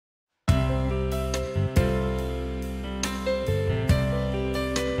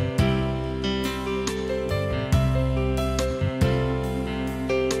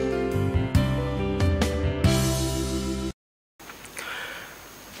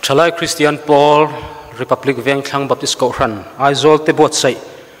Thalai Kristian Pawl, Republic Vengthlang Baptist Kohhran, Aizawl te buatsaih,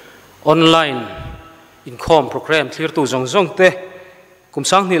 Online Inkhawm Programme Hripui zong te,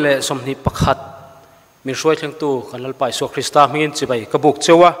 kumsang ni le som ni pakhat, min Hruaitu kan lalpai so Krista mingin chibai kabuk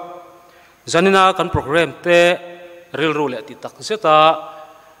chewa, zanina kan program te ril ru le ti tak zeta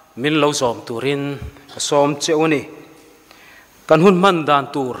min lo zom turin som chewani, kan hun man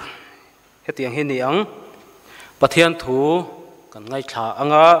dan tur, hetiang hini ang pathian thu kan ngai thla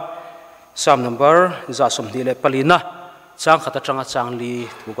anga sam number za som ni le palina chang khata changa chang li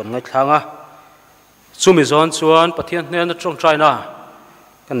thu kan ngai thlanga chumi zon chuan pathian hne na trong china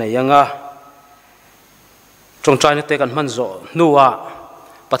kan nei anga trong china te kan man zo nuwa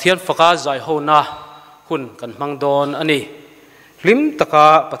pathian faka zai ho na hun kan mang don ani lim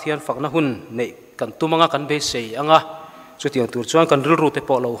taka pathian fakna hun nei kan tumanga kan be sei anga chutiang tur chuan kan ril ru te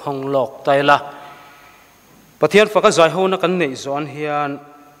po lo hong lok taila pathian faka zai ho na kan nei zon hian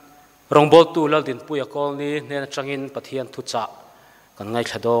rongbol tu Lalnunpuia Colney nen changin pathian Thuchah kan ngai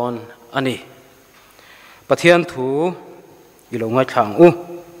thladon ani pathian thu ilo ngai thlang u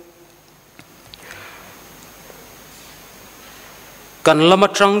kan lama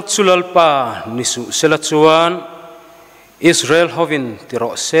tang chulalpa nisu sela chuan Israel hovin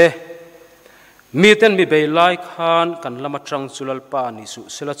tiro se miten mi bei lai khan kan lama tang chulalpa nisu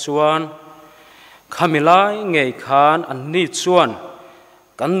sela chuan khamilai ngei khan an ni chuan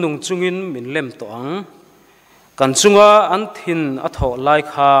kan nung chungin min lem to ang kan chunga an thin a tho lai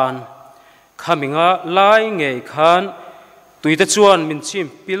khan khaminga lai ngei khan tuite chuan min chim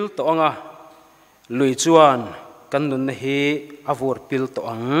pil to anga lui chuan kan nun hi avur pil to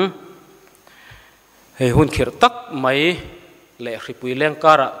ang he hun khir tak mai le Hripui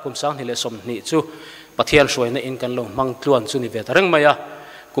lengkara kumsang ni le som ni chu pathian hruaina in kan lo mang tluan chu ni ve tareng maya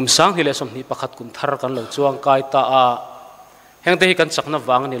kumsang ni le som ni pakhat Kumthar kan lo chuang kai ta a heng te hi kan chakna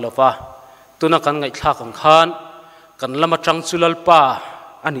wang ni lova tuna kan ngai thla kan khan kan lama tang chu lalpa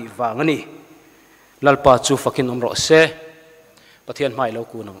ani wang ani lalpa chu fakin omro se pathian mai lo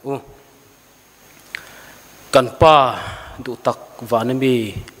ku nang u kan pa du tak wanami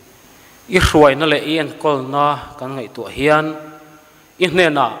I hruaina le I an kolna kan ngai tu hian I hne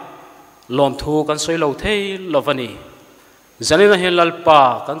na lom thu kan soi lo thei lovani zanina he lalpa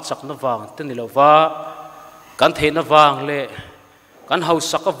kan chakna wang te ni lova kan theihna wang le kan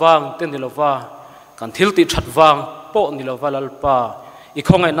hausak wang te ni lova kan thilti that wang po ni lova lalpa I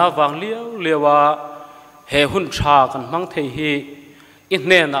khongai na wang liao lewa he hun tha kan mang thei hi I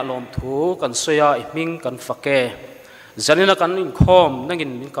hne na lom thu kan soya I ming kan fake zanina kan inkhawm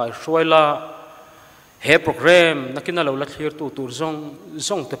nangin min kai hruaila he program nakina lo la thlir tu tur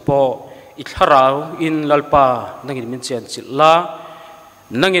zong te po I tharau in lalpa nangin min chen chilla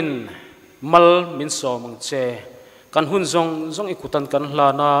nangin mal min so mang che kan hun zong I kutan kan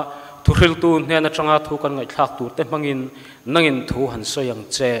hlana thuril tu hne na tanga thu kan ngai thlak tur te mangin nangin thu han soyang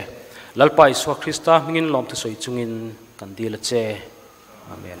che lalpai so Krista mingin lom thu soi chungin kan dila che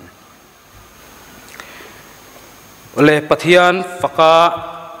amen ole pathian faka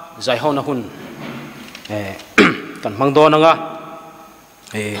zai ho na hun kan mangdon anga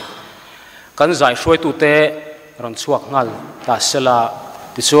kan zai Hruaitu te ran chuak ngal ta sela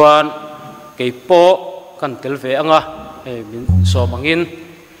ti chuan keipo kan telve anga min so mangin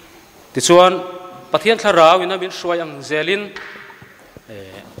ti chuan pathian thlarau ina min hruai ang zelin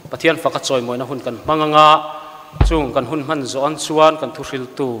pathian faka choi moina hun kan manganga chung kan hun man zo an chuan kan thuril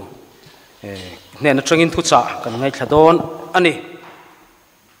tu ne na tangin Thuchah kan ngai thladon ani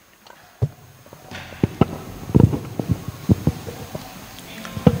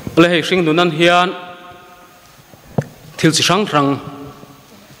le hei hring nunan hian thil chi hrang hrang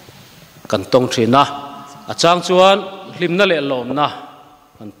kan tong thina a chang chuan hlimna le lawmna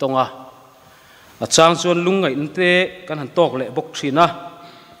kan tonga a chang chuan lungai inte kan han tok le bok thina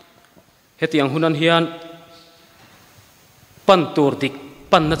hetiang hunan hian pan tur dik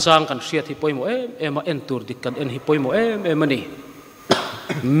pan na chang kan hriat hi poimo em en tur dik kan en hi poimo em ani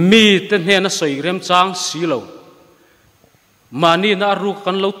mi ten he na soi rem chang silo mani na ru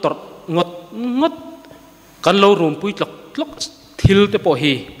kan lo tor ngot kan lo rum pui tlok thil te po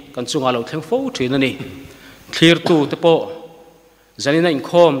hi kan chunga lo thleng fo thin ani thlir tu te po zanina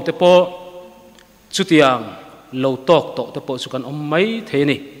inkhawm te po chutiang lo tok to te po chu kan om mai the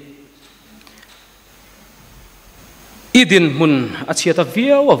ni idin mun achiata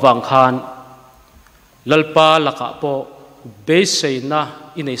viaw awang khan lalpa laka po be seina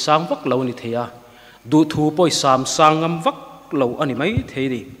inei sang vak lo ni theya du thu poi sam sangam vak lo ani mai the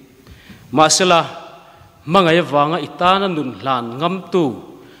ni masela mangai wanga itana nun hlan ngam tu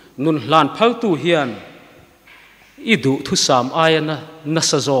nun hlan phal tu hian idu thu sam ai na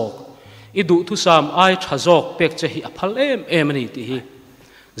sajok idu thu sam ai thajok pek che hi aphal em ani ti hi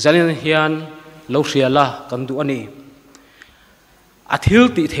zanin hian lo hriala kan du ani athil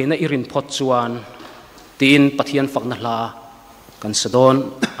ti theina irin phot chuan tin pathian fakna hla kan sadon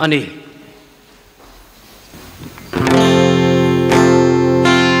ani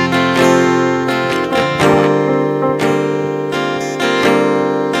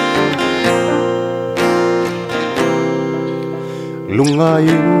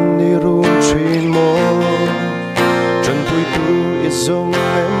lungain ni rum thin mo chân pui tu izong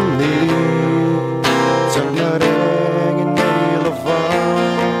em ni chanareng in nei lova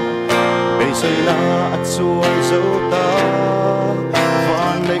bei sai na at suai zo ta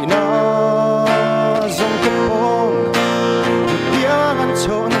van nei na zong kapong yang an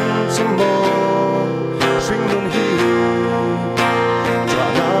chon chmo swing nun hi tra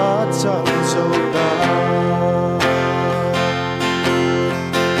na chang zo ta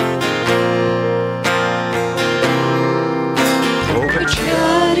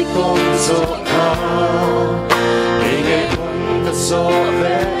so ka ege kun ta so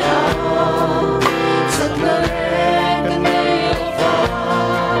ve a sat na re kan nei va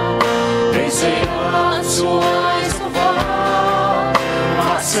they say a so I so va ma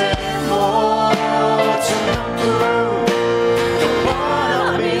se mo chun tu pa na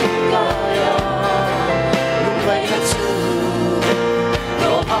mi ga ya lu vai na chu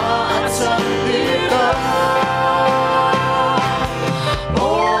no a sam di ka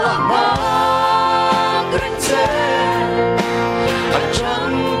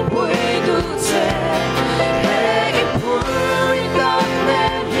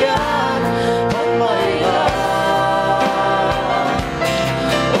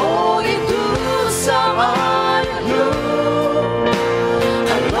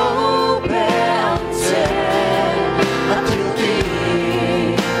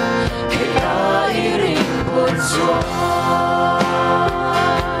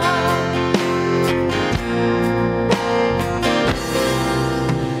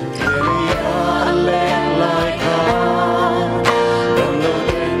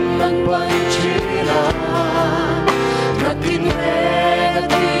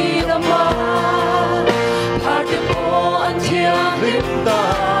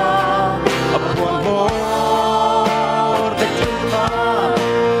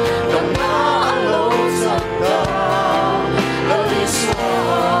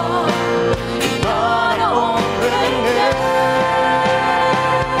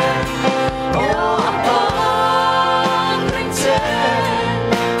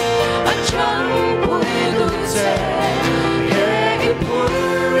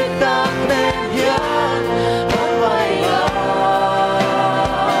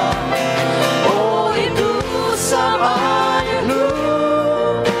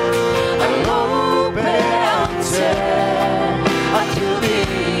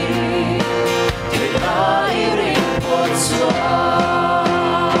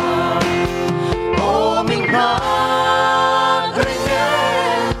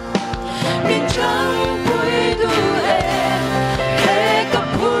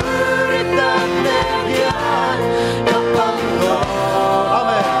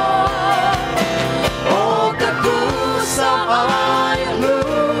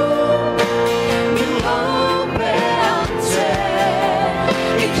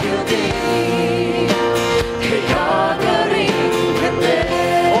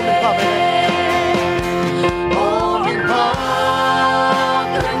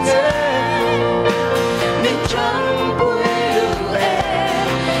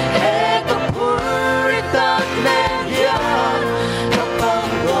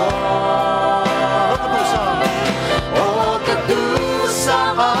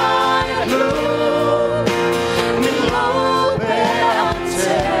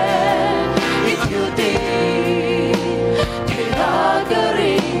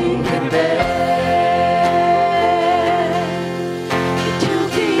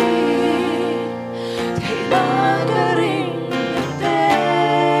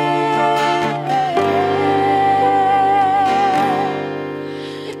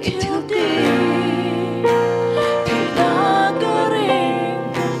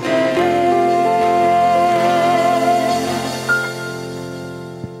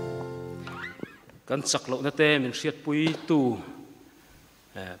kan chak lo na te min Hripui tu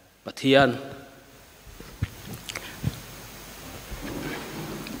pathian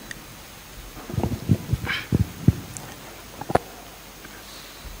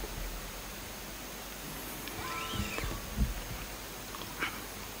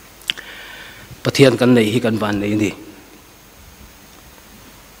pathian kan nei hi kan ban nei ni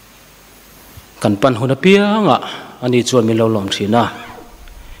kan pan huna pianga ani chuan min lo lom thina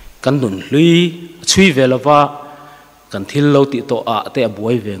kan nun hlui chui velova kan thil lo ti to a te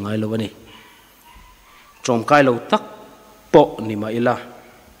buai ve ngai lo ani trom kai lo tak po ni ma ila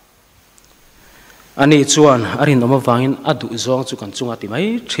ani chuan arin oma wangin adu zong chu kan chunga ti mai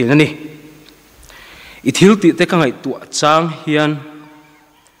thina ni i thil ti te ka ngai tu chang hian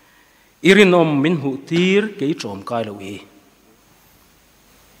irinom min hu tir ke trom kai lo hi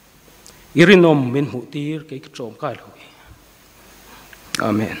irinom min hu tir ke trom kai lo hi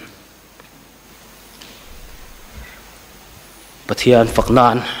amen pathian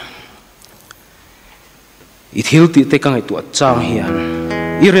faknan i thil ti te ka ngai tu chang hian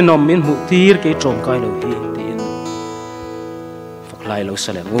irinom min hu tir ke trom kai lo hi tin faklai lo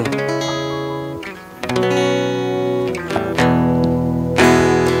salengu Hãy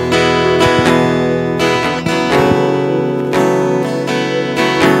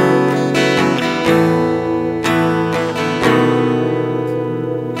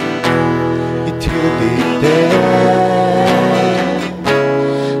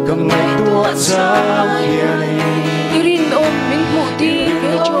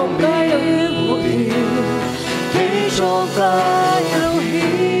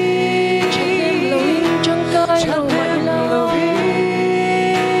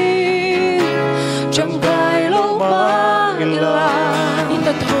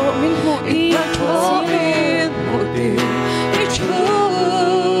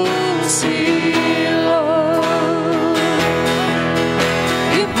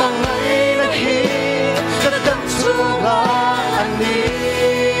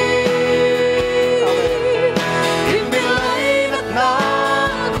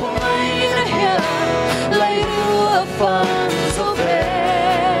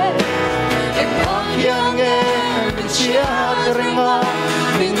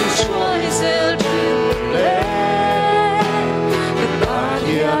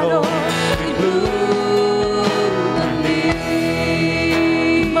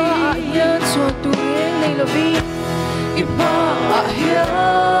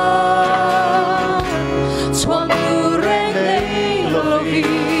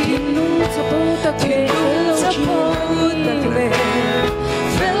subscribe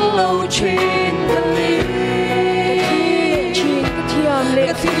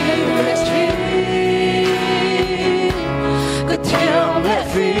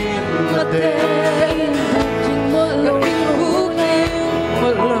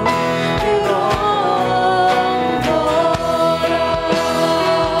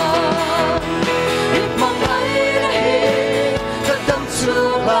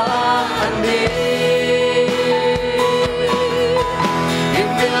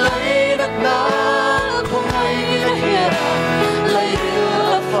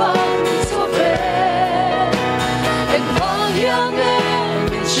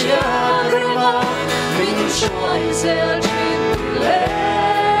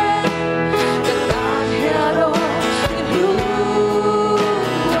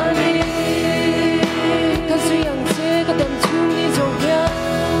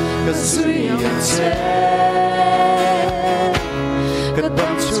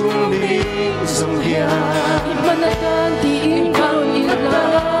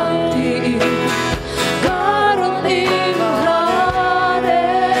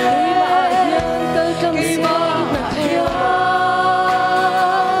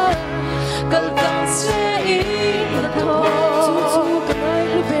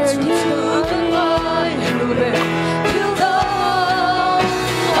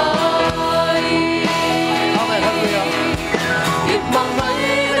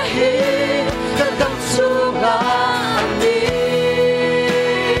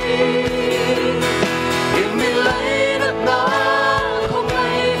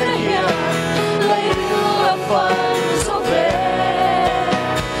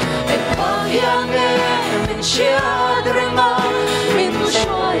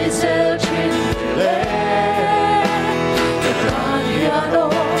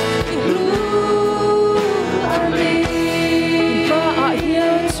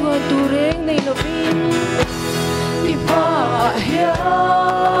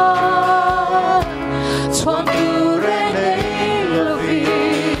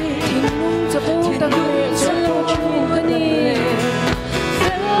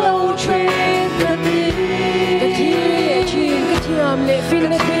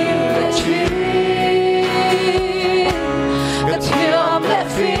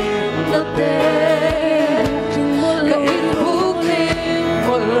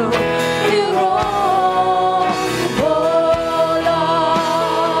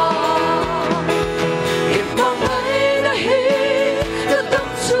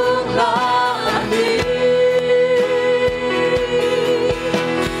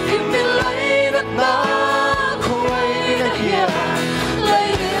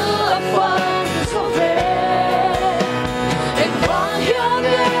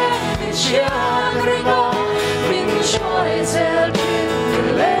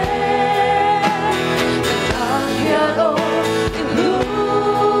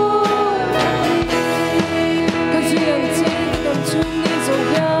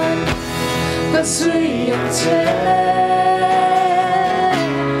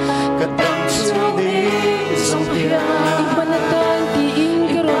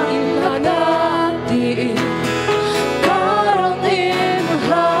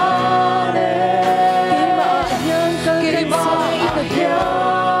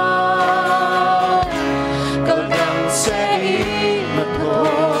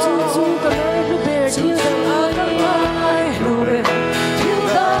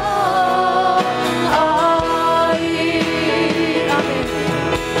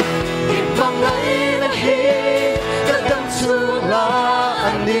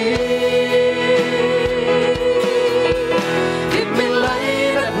ni in min lai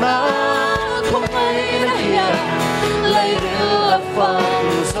na na không ai na hian lai rila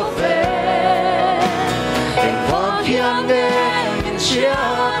phang so ve en phang hian ne min chia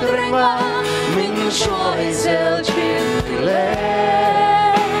renga min shoi zel chin le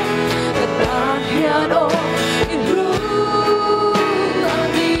na hian o in ru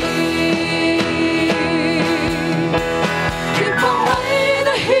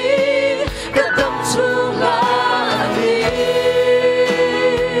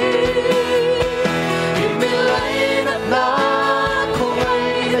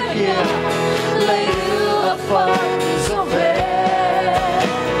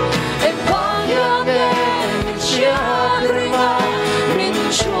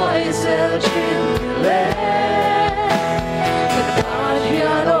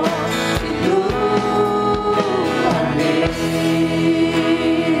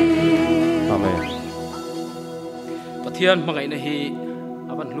hian mangai na hi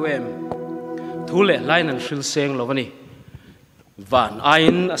avan luem thule line an hril seng lovani van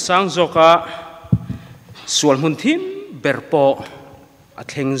ain asang zoka sual mun thim berpo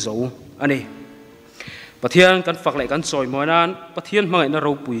atheng zo ani pathian kan fak lai kan choi moinan pathian mangai na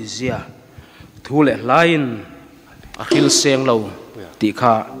ro pui zia thule line a hril seng lo ti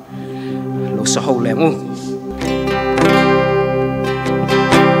kha lo sa ho lengu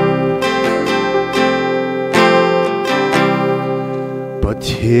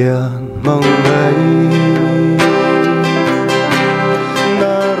Thiên mong ấy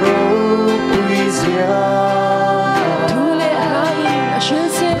na rô quý giá thu lệ hai à chưa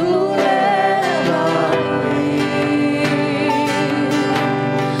sẽ thu lệ hai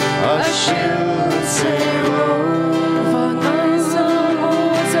à chưa sẽ rô và ai ra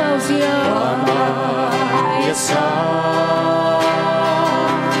ô giao zia và ai sa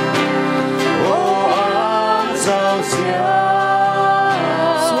ô ai giao zia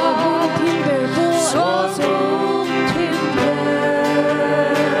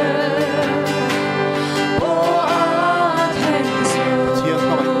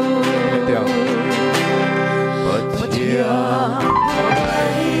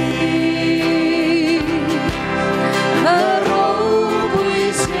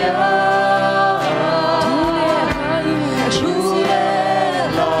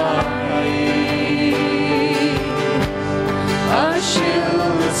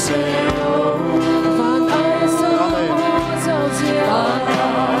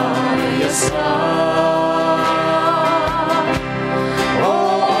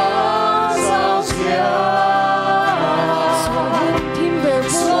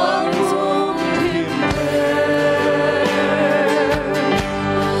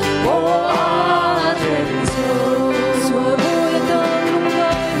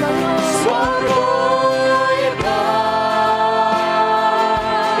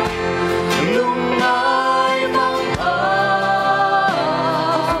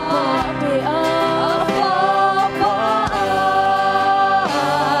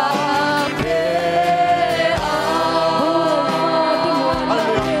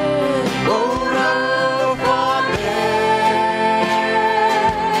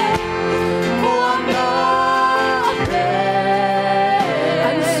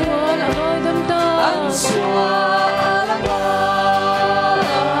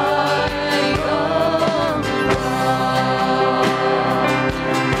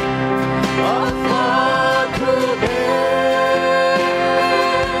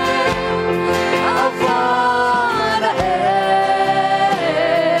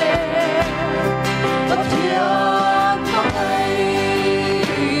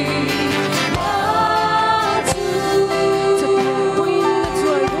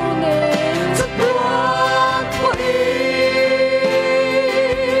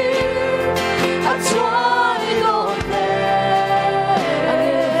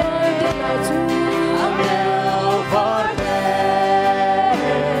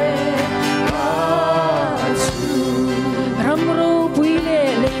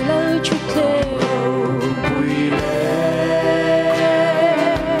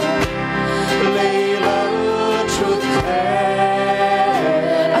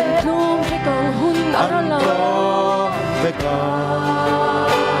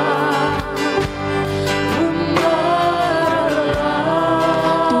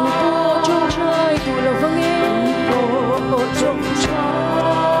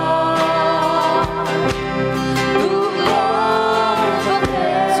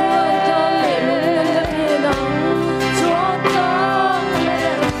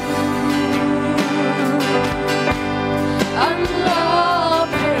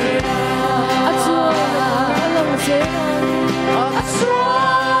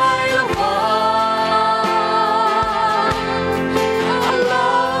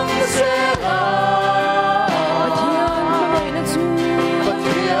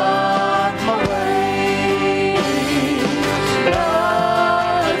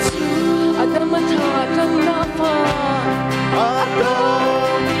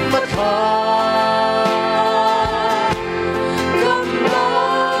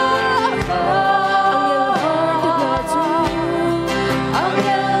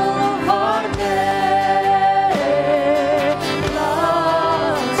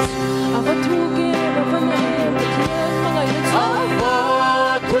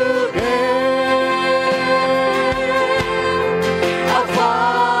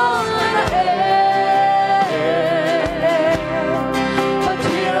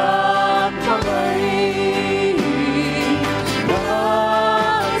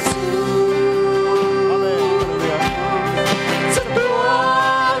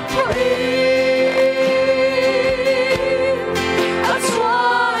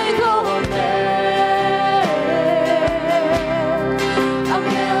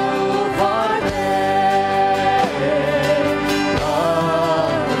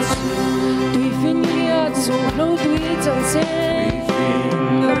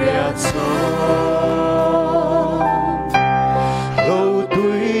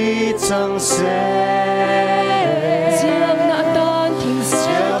chẳng sẽ siap na tan thing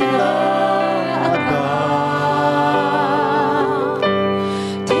sa tina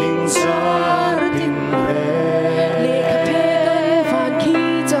thinh sa tình về le kha pe kan van khi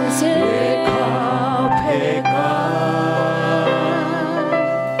chẳng se phê ca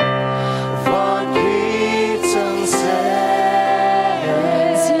và khi chẳng sẽ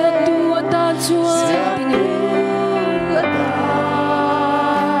siap tu tan chuan tin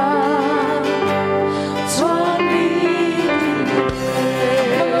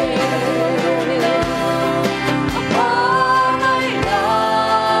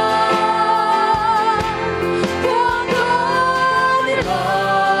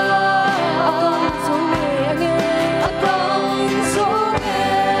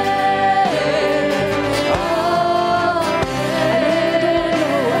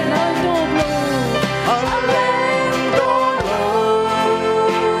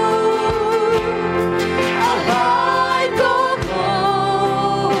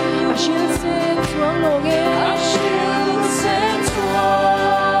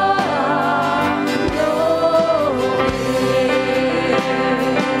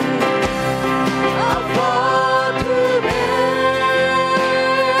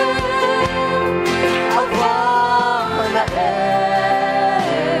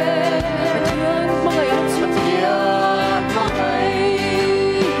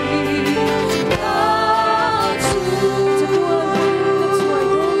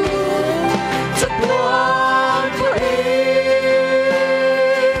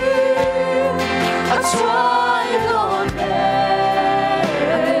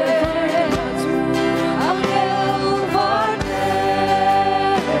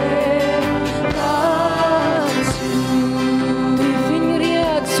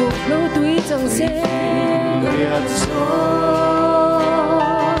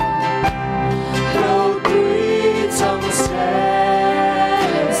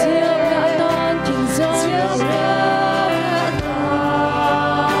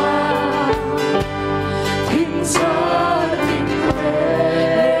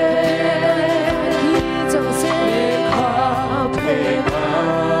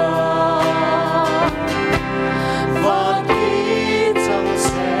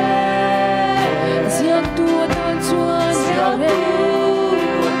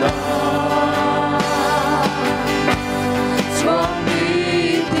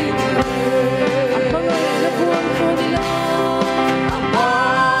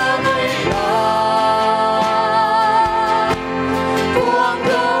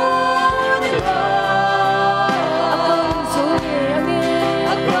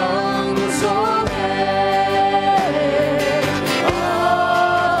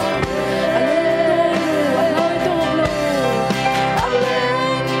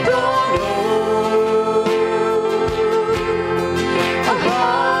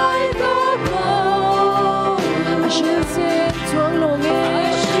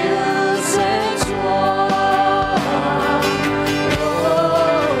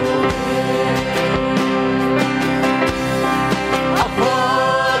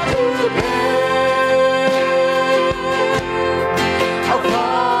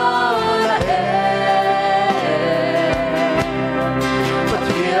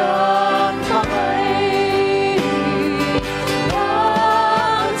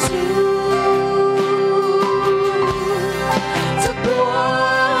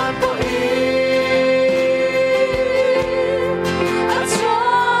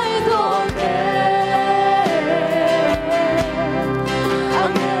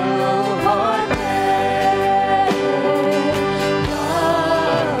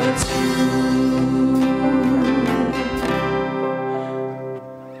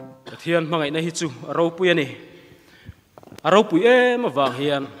hian mangai na hi chu Hripui ani Hripui em awang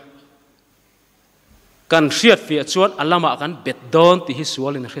hian kan hriat fia chuan alama kan bet don ti hi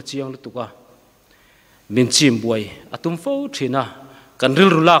sualin hre chiang lutuka min chim buai atum fo thina kan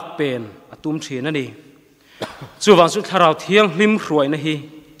ril rulak pen atum thina ni chu wang chu tharau thiang hlim hruai na hi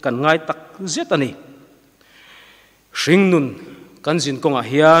kan ngai tak zet ani hring nun kan jin konga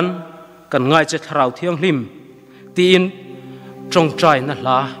hian kan ngai che tharau thiang hlim tin trong trai na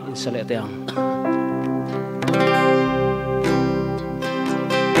la in sale teang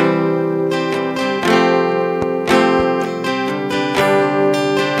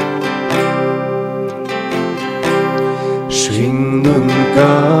Swing nun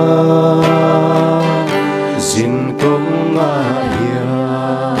ka jin công hiền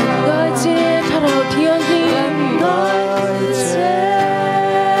ngai che tharau thiang hlim ngai che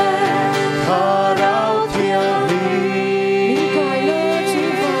tharau thiang hlim min kai lo chu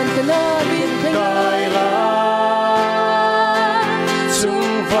van tala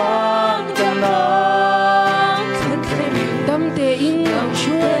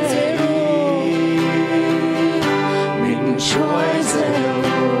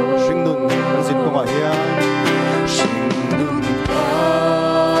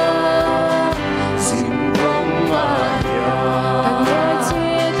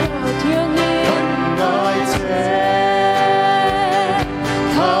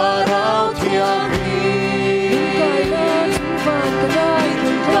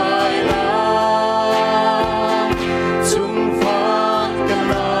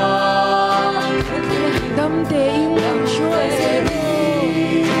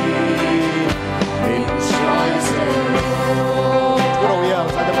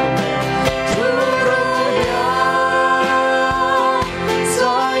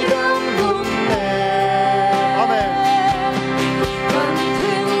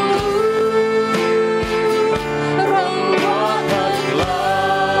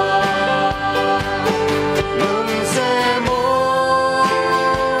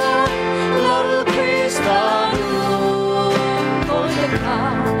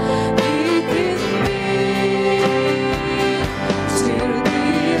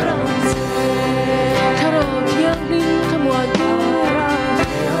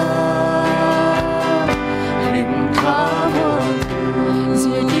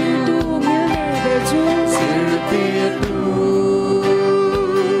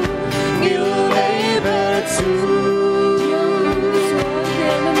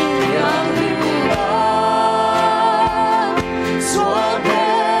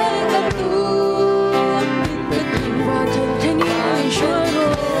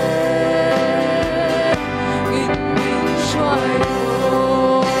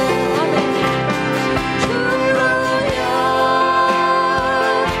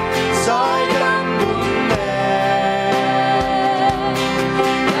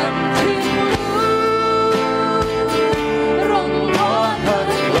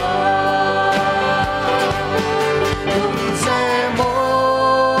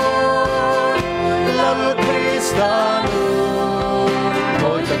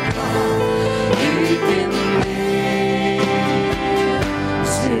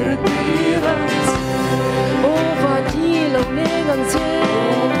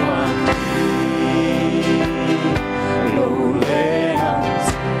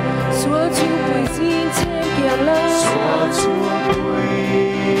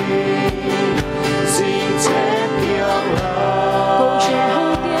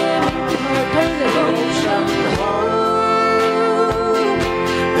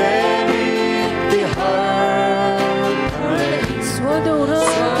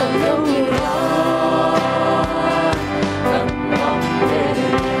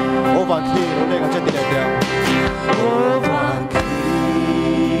vàng khi nó lên ở trên tiền đèn ô vàng khi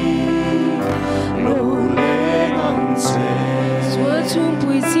nô lên ăn chè xóa chung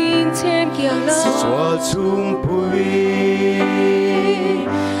bụi xin thêm kiang na xóa chung bụi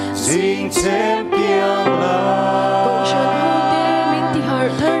xin thêm kiang na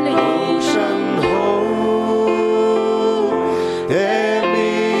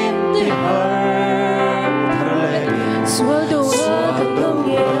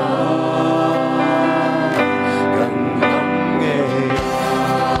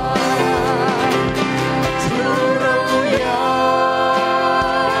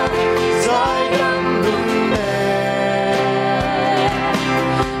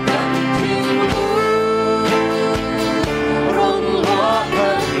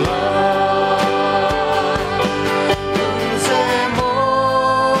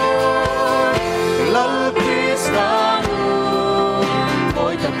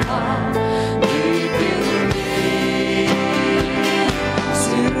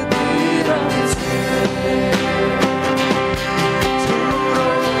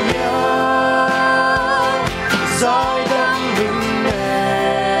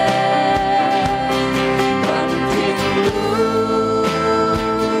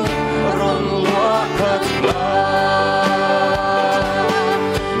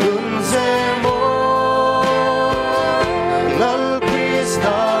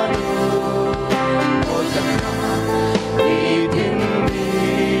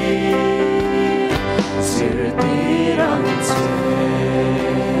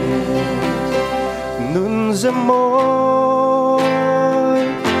môi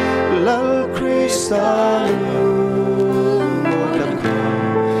lal Kristian một lần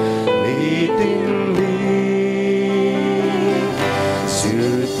đi tin đi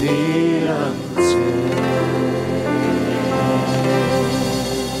sự tiran che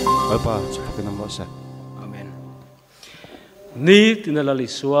apa chụp cái nắm sa amen ni tin la li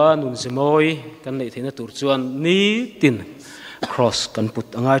suan nun semoi kan nei thina tur chuan ni tin cross kan put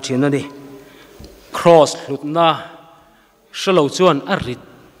anga thina ni cross lutna shalo chuan arit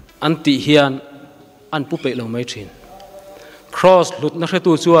anti hian an pu pe lo mai thin cross lutna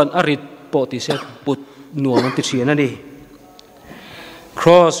hretu chuan arit po ti se put nuam an ti thian ani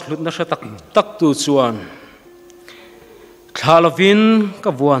cross lutna hre tak tu chuan thalovin ka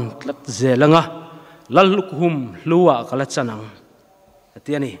buan tlat zelanga lallukhum luwa kala chanang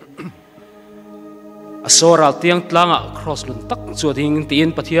atiani asora tiang tlanga cross lut tak chu ding tin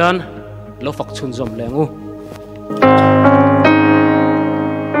pathian lo fak chun zom lengu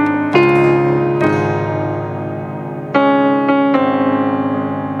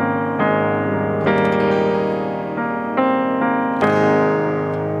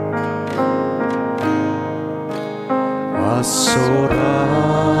asora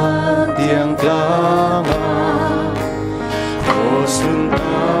tiang tlanga cross lut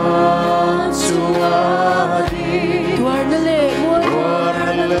chuadi tuar na le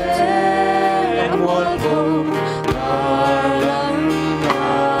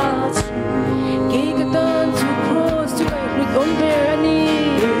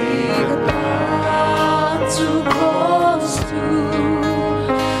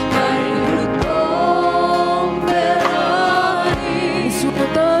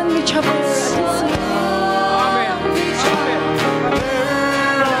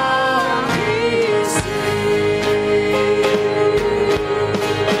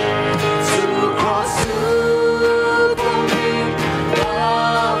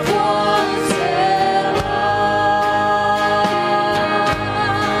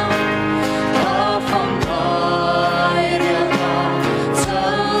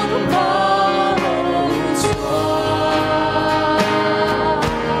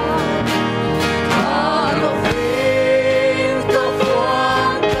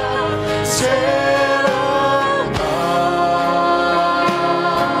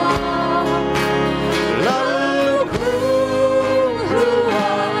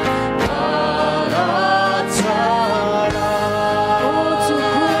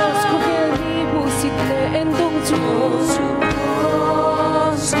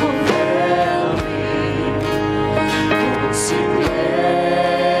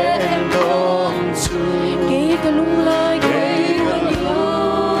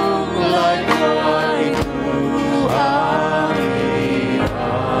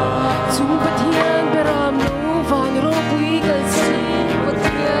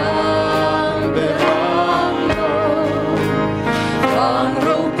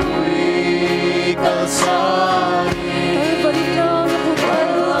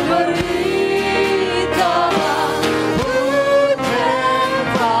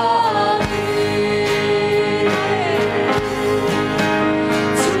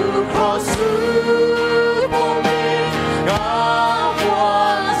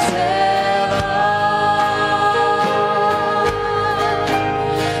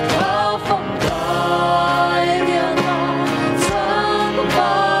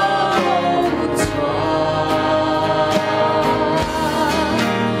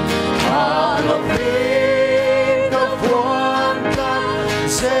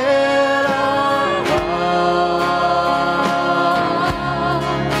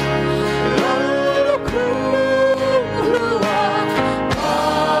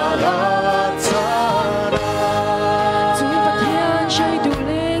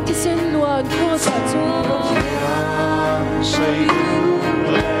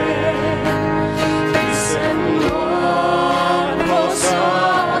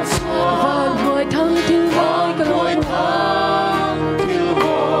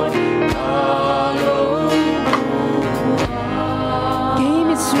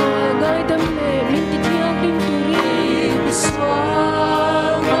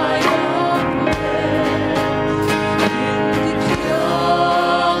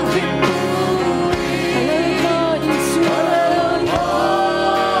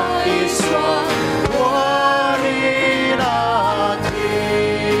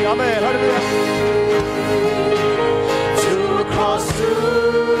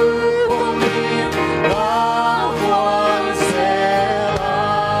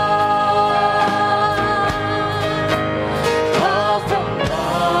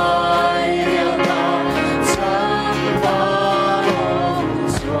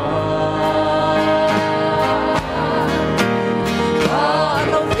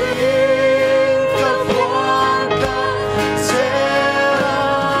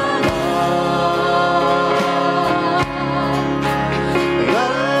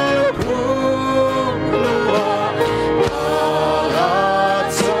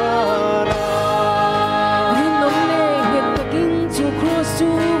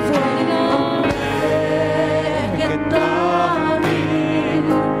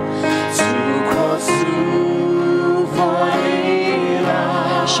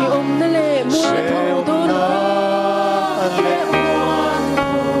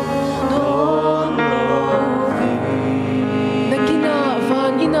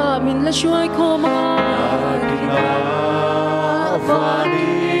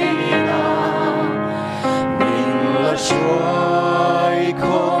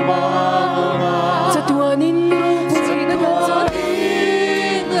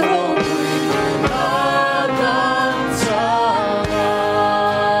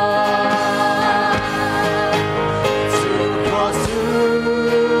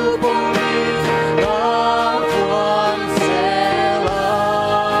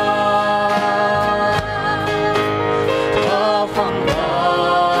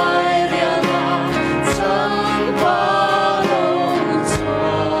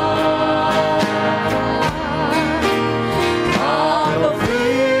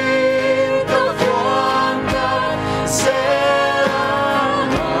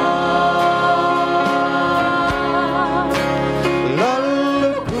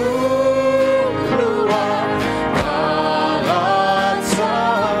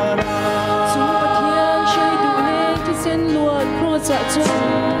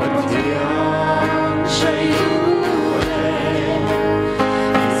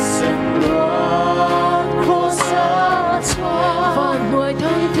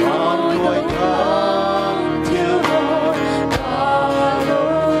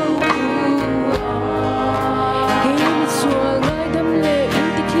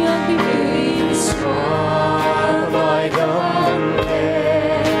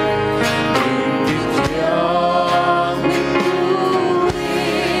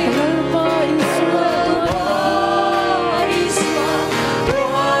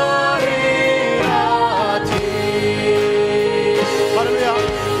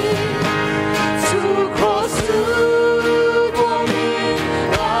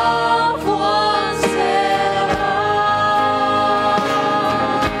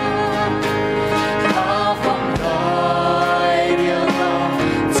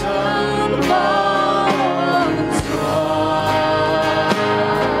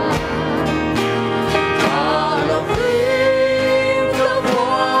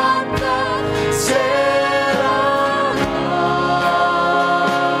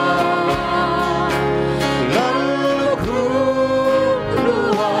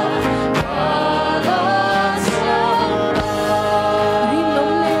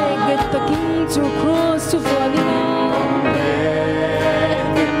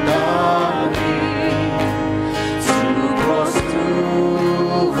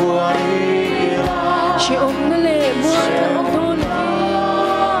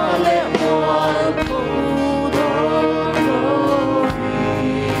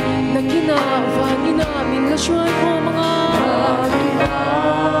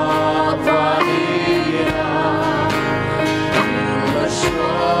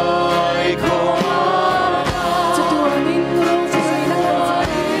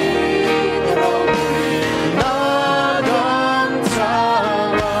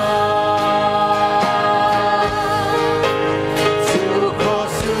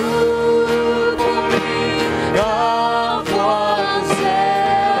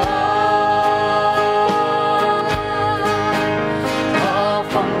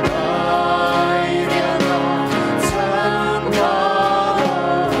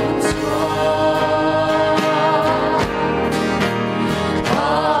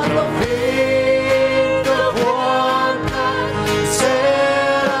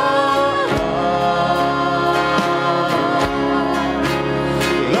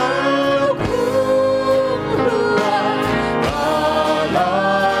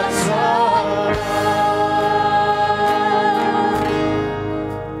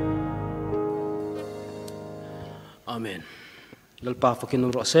pa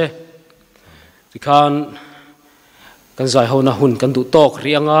fakin ro se ti khan kan zai ho na hun kan du tok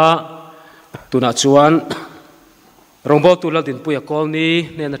rianga tuna chuan rongbo tu Lalnunpuia Colney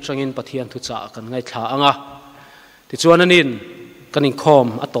ne na tangin pathian Thuchah kan ngai thla anga ti chuan anin kan Inkhawm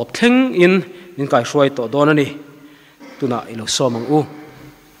a top thleng in kai Hruaitu don ani tuna ilo somang u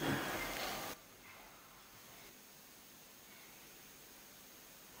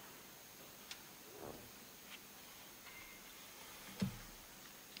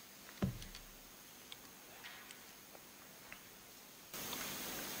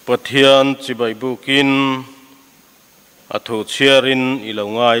Pathian chibai bukin athu chiarin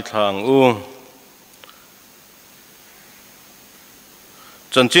ilongai thang u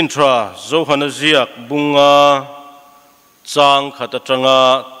chanchin thra zohana ziak bunga chang khata tanga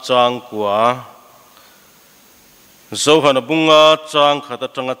chang kwa zohana bunga chang khata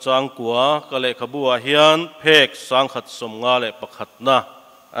tanga chang kwa kale khabua hian phek sang khat somnga le pakhatna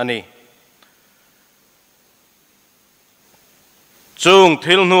ani chung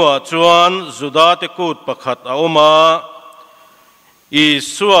thil nuwa chuan zuda te kut pakhat a oma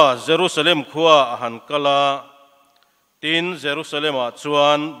isua Jerusalem khuwa ahan kala tin Jerusalem a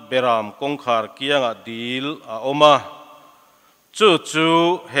chuan beram kongkhar kianga dil a oma chu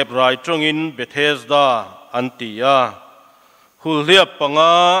hebrai tongin Bethesda antia hulhiap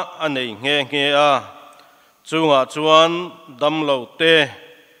panga anei nge a chunga chuan damlo te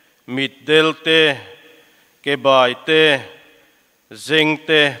mitdel te kebai te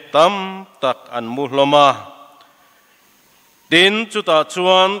zengte tam tak an muhloma tin chuta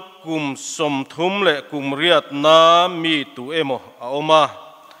chuan kum som thum le kum riat na mi tu emo a oma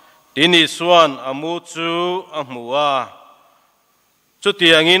tin isuan amu chu amua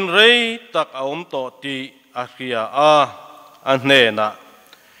chutiangin rei tak a om to ti a hria a anhena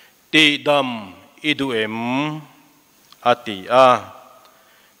ti dam iduem ati a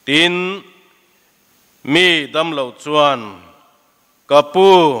tin mi dam lo chuan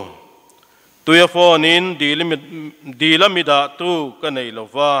kapu tuya phonin dilamida tu kanei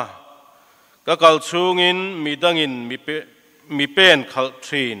lova kakal chungin midangin mi pen khal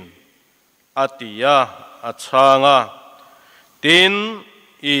thin atia achanga tin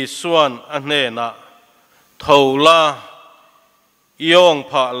isuan anena thola iong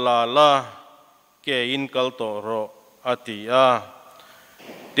pha la ke in kal toro atia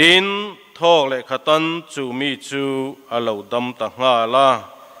tin thok le khatan chu mi chu alo dam ta nga la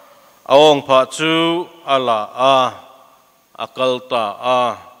awong pha chu ala a akal ta a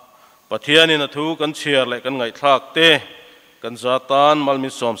pathian in thu kan chiar le kan ngai thak te kan zatan malmi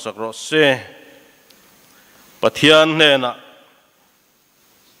som sakro se pathian ne na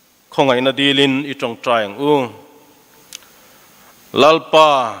khongai na dilin I tong trying u lalpa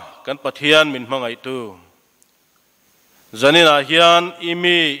kan pathian min mangai tu zanina hian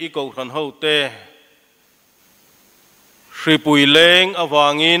imi I Kohhran hote Hripui leng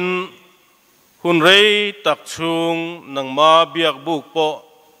avangin hunrei tak chhung nang ma biak buk po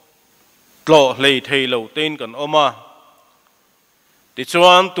tlo hlei thei lo tein kan oma ti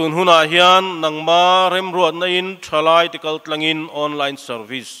chuan tun huna hian nang ma rem ruat na in Thalai Kristian online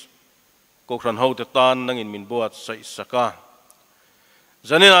service Kohhran hote tan nangin min buatsaih saka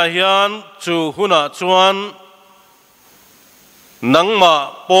zanina hian chu huna chuan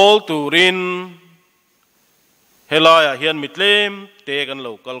nangma Pawl turin helaya hian mitlem te kan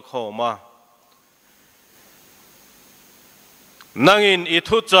local khoma nangin I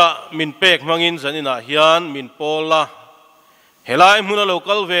Thuchah min pek mangin zanina hian min Pawla helai muna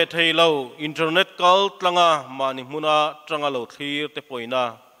local ve theilo internet kal tlanga mani muna tanga lo thlir te poina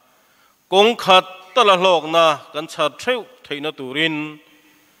kongkhat tala hlok na kan chhat theu theina turin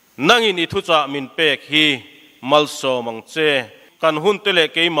nangin I Thuchah min pek hi malso mangche kan hun tele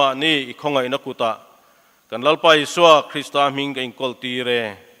keima ni I khongai na kuta kan lalpai suwa Krista ming in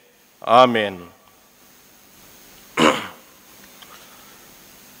koltire amen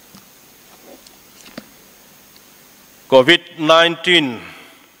COVID-19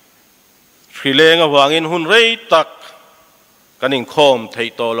 Hrileng awangin hun rei tak kan Inkhawm thei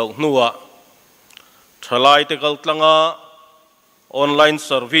to lo nuwa Thalai Kristian online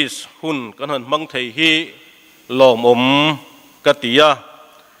service hun kan han mang thei hi lom katia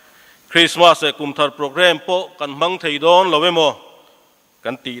Krismas e Kumthar program po kan mang thei don lowemo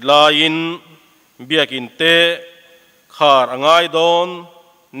kan ti lain biakin te khar angai don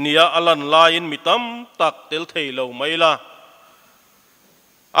nia alan lain mitam tak tel thei lo maila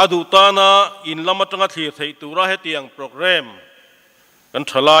adu tana in lamatanga thlir thei tura hetiang program kan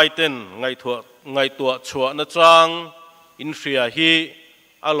Thalai ten ngai tua chua na chang in hria hi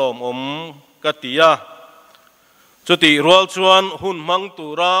alom katia chu ti rual chuan hun mang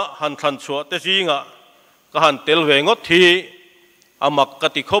tura han than chua te zinga ka han tel ve ngot thi amak ka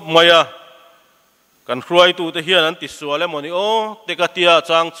ti khop maya kan Hruaitu te hian an ti sual emoni o te ka tia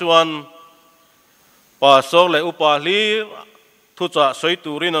chang chuan pa sok le upa hli Thuchah soi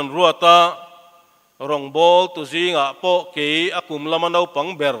turin an ruata rong bol tu zinga po ke akum lamano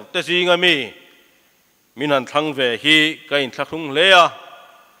pang ber te zinga mi minan thang ve hi ka in thlakhlung le a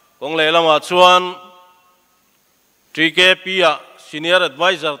kong le lama chuan TKP senior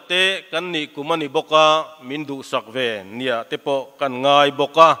advisor te kan ni kumani boka min du sak ve nia te po kan ngai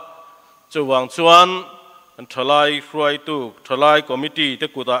boka chuwang chuan an Thalai Hruaitu Thalai Committee te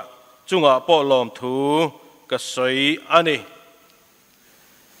kuta chunga po lom thu ka soi ani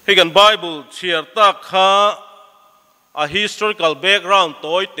higan Bible chiar tak kha a historical background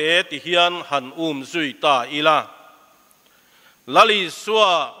toy te ti hian han zui ta ila lali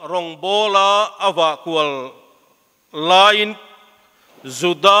suwa rong bola awa kwal lain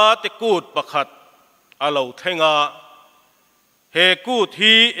zuda te kut pakhat alo thenga he kut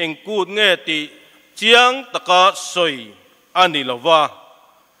hi eng kut nge ti chiang taka soi ani lova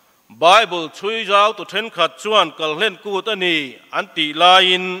Bible chui jaw tu then khat chuan kal len kut ani anti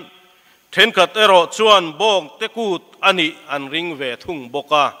lain then khat ero chuan bong te kut ani an ring ve thung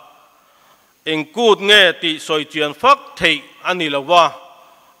boka eng kut nge ti soi chian phak thei ani lova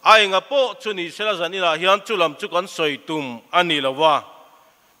ai nga po chuni sela zanila hian chulam chu kan soi tum ani lova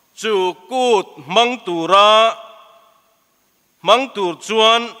chu kut mang tura mang tur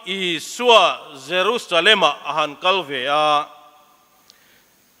chuan I suwa Jerusalem ahan kalve a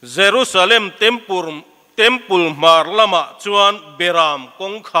Jerusalem temple marlama chuan beram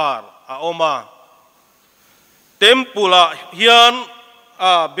Kohhran a oma temple hian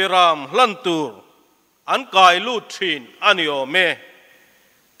a beram Lalntur an kai lu thin ani o me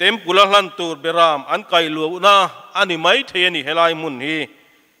temple Lalntur beram an kai lu na ani mai the ni helai mun hi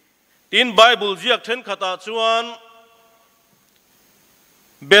tin Bible ziak then khata chuan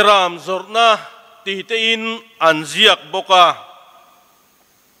beram zorna ti te in an ziak boka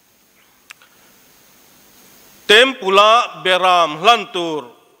tempula beram Lalntur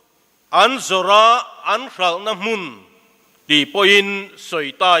an zora an khalna mun ti poin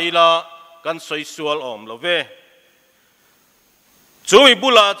soita ila kan soi sual om love chui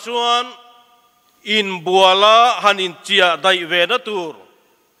bula chuan in buala hanin chia dai ve na tur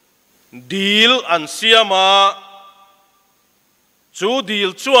dil an siama chu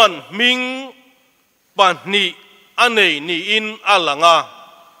dil chuan ming panni anei ni in alanga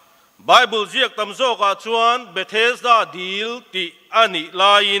Bible ziak tamzo ka chuan Bethesda dil ti ani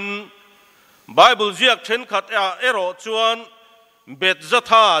lain Bible ziak then khat ero chuan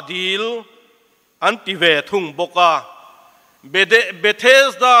Bethzatha dil anti ve thung boka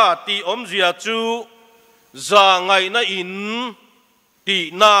Bethesda ti omzia chu za ngai na in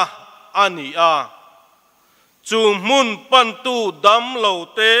tihna ani a chu mun pan tu dam lo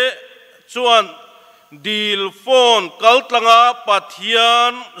te chuan dil phone kaltlanga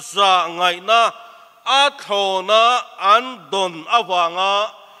pathian za ngai na a thona an don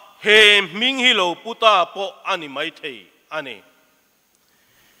awanga he ming hi lo puta po ani mai thei ani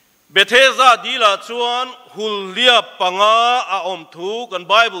Bethesda dila chuan hulia panga a om thu kan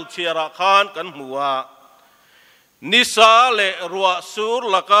Bible chiara khan kan hmuwa nisa le ruah sur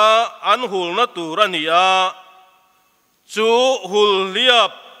laka an hul na turania chu hulia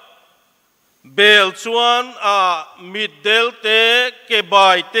bel chuan a middel te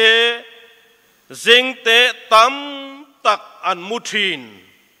kebai te zing te tam tak an muthin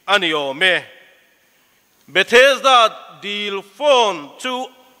ani o me Bethesda dil phone chu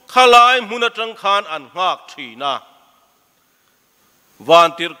khalai munatang khan an ngak thina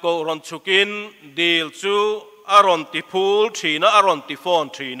vantir ko ron chukin dil chu aron ti phul thina aron ti phone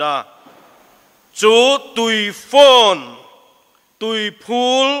thina chu tui phone tui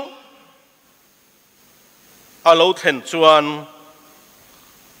phul alo then chuan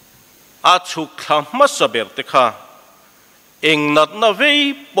a chuk tham masaber te kha eng nat na vei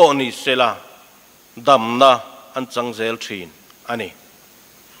poni sela damna an changzel thin ani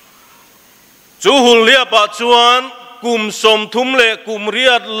chu hulia pa chuan kum som thum le kum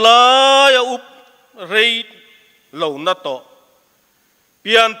riat la ya up rei lo na to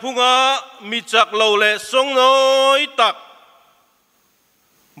pian phunga mi chak lo le song noi tak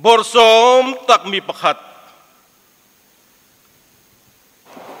bor som tak mi pakhat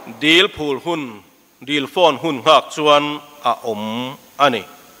dil phul hun dil phone hun hak chuan a om ani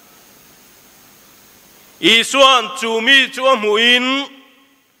I suan chu mi chu muin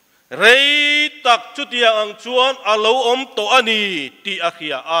rei tak chu tia ang chuan alo om to ani ti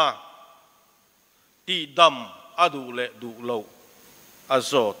akhia a ti dam adu le du lo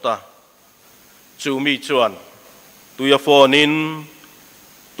azota chumi chuan tuya phonin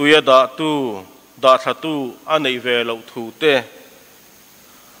tuya da tu da thatu anei ve lo thu te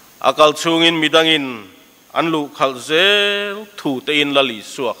akal chungin midangin anlu khal zel thu te in lali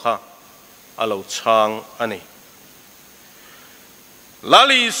suakha alo chang ani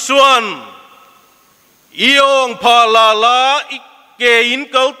lali suan iong phalala ike in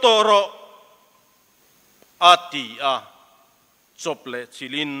kal toro ati a chople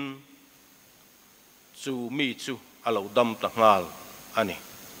chilin chu mi chu alo dam ta ngal ani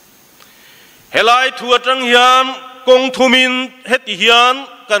helai thua tang hian kong thumin heti hian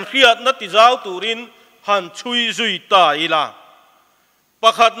kan khiat na ti zau turin han chui zui ta ila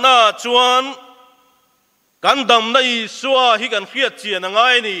pakhat na chuan kan dam nei suwa hi kan khiat chian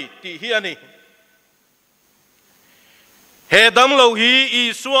angai ni ti hi ani he dam lo hi i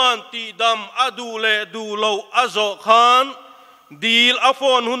suan ti dam adu le du lo azo khan dil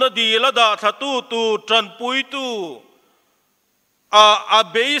afon huna dil da thatu tu tran pui tu a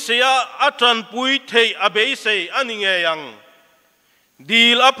beisia a tran pui thei a beise ani nge yang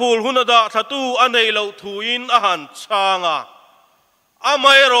dil apul huna da thatu anei lo thuin a han changa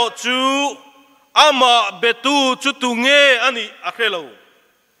amai ro chu ama betu chu tu nge ani a khelo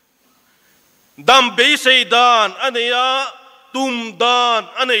dam beise dan aneya tum dan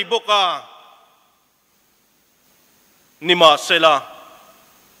anei boka nima sela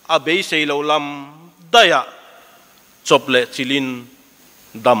a beise lo lam daya chople chilin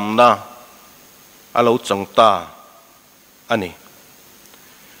damna alo changta ani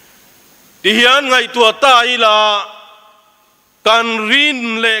tihian ngai tua ta ila kan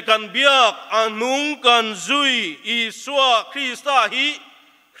rin le kan biak anung kan zui iswa krista hi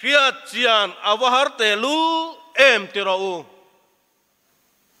khiat chian awahar te lu em tirau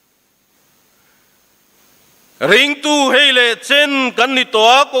ring tu heile chen kan ni to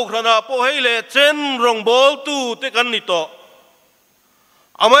ko khrana po heile chen rong bol tu te kan ni to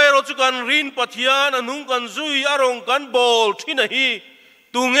amai ro chu kan rin pathian anung kan zui arong kan bol thina hi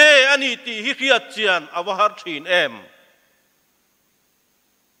tunge ani ti hi khiat chian awahar thin em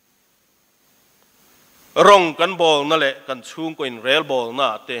rong kan bol na le kan chhung ko in rel bol na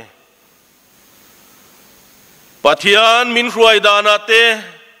te pathian min hruai dana te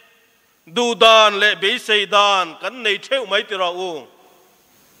du dan le be sei dan kan nei theu mai ti ra u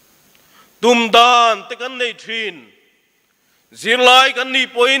tum dan te kan nei thin zir lai kan ni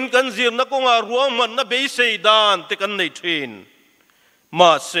point kan zir na ko nga ruahman na be sei dan te kan nei thin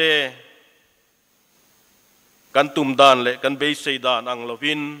ma se kan tum dan le kan be sei dan ang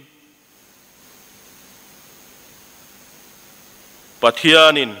lovin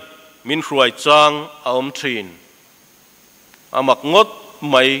pathianin min hruai chang aom thin amak ngot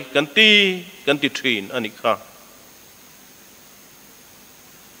mai kan ti thin ani kha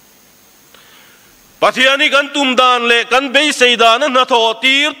pathiani kan tum dan le kan be sei dan na tho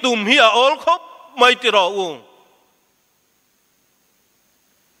tir tum hi a ol khop mai ti ro u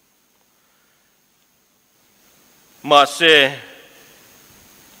ma se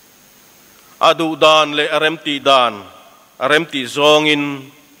adu dan le arem ti dan arem ti zongin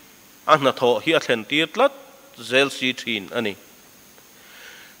an na tho hi a thlen tir tlat zel si thin ani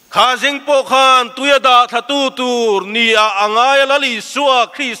khazing po khan tuya da thatu tur ni a angai lali suwa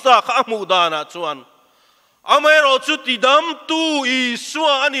krista kha mu dana chuan amai ro chu ti dam tu i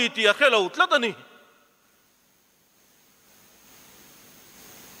suwa ani ti a khelo tlat ani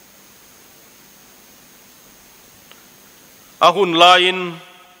ahun lain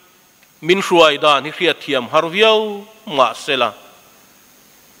min hruai dan hi khiat thiam har viau ma sela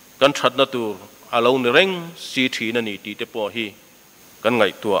kan that na tur alo ni reng si thi na ni ti te po hi kan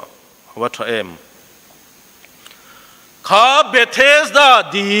ngai tua wa tha em kha Bethesda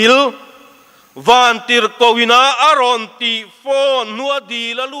dil van tir kowina aron ti phone nuwa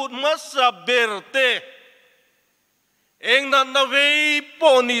dil alut masa berte eng nan na vei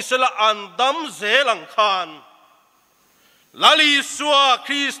poni sela andam zelang khan lali suwa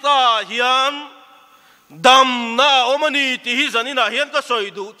krista hian dam na omani ti hi zanina hian ka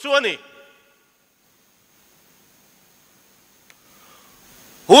soidu chuani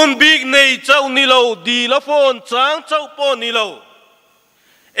hun big nei chau ni lo di la phone chang chau po ni lo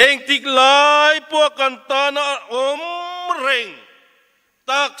eng tik lai po kan ta na om reng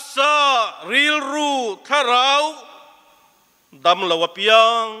taksa ril ru tharau dam lawa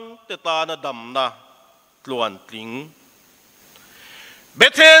piang te ta na dam na tluan tling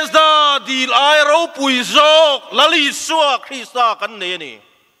Bethesda dil ai ro pui zok lali suwa krista kan ne ni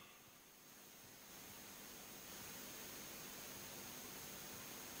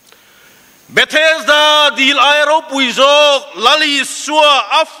Bethesda dil aero puizok lali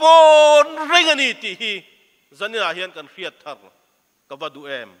sua afon rengani tihi zanina hian kan khiat thar kavadu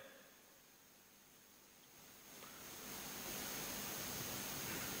em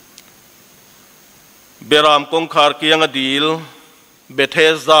beram kongkhar kianga dil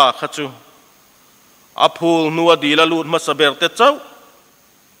Bethesda khachu apul nuwa dila lut masaber te chau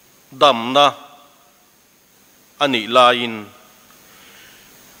damna ani lain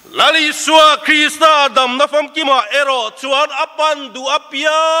lali sua Krista damna fam kima ero chuan apan du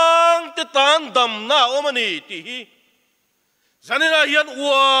apiang te tan damna omani tihi zanina hian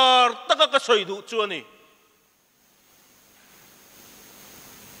war taka ka soidu chuani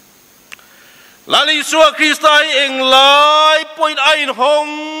lali sua Krista eng lai point ain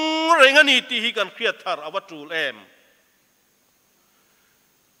hong rengani tihi kan khiat thar awatul em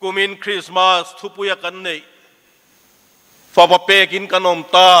kumin Krismas thupuya kan nei Phaba pekin kanom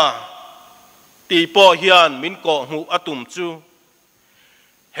ta ti po hian min ko mu atum chu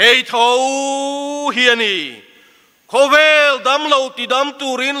hei tho hiani khovel dam lo ti dam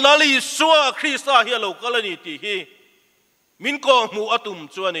turin lali sua Krista hi lo kalani ti hi min ko mu atum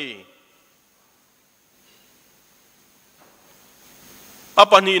chu ani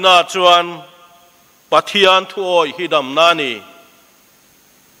apani na chuan pathian thuoi hi dam na ni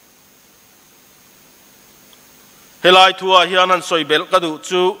helai thua hian an soibel kadu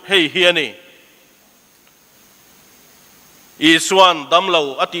chu hei hiani iswan damlo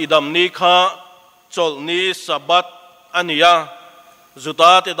ati dam ni kha chol ni sabat ania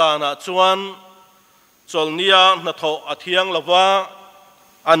zuta te dana chuan chol nia na tho athiang lawa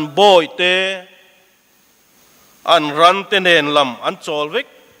an boy te an ran te nen lam an chol vek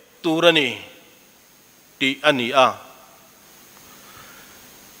turani ti ania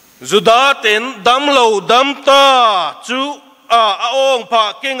Zuda ten dam lo dam ta chu aong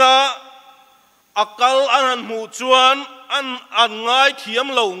pha kenga akal an mu chuan an ngai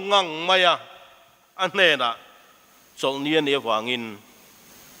thiam lo ngang maya an hena chol nia ne wangin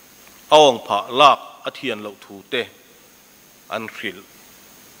aong pha lak athian lo thu te an khil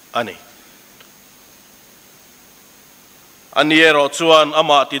ani aniero chuan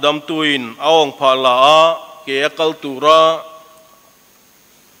ama ti dam tuin aong pha la ke akal tura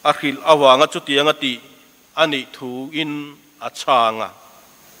akhil awanga chutianga ti ani thu in achanga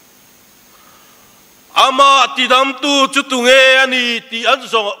ama tidam tu chutunge ani ti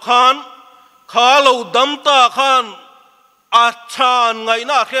anzo khan khalo damta khan achan ngai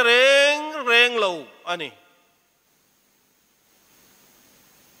na khereng reng lo ani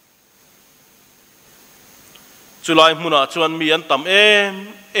chulai muna chuan mi an tam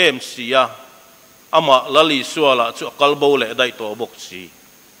em sia ama lali suala chu kalbo le dai to bok si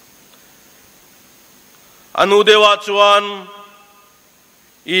anu dewa chuan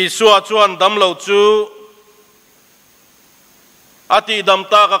isua chuan damlo chu ati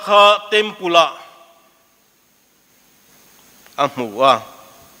damta ka kha tempula amua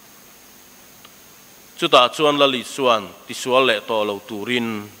chuta chuan lali suan ti sual le to lo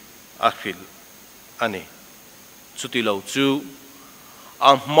turin akhil ani chuti lo chu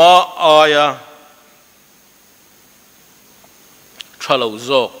amma aya thalo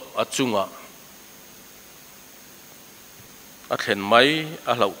zok achunga akhen mai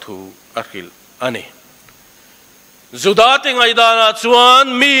a lau thu akhil ani zuda te ngai dana chuan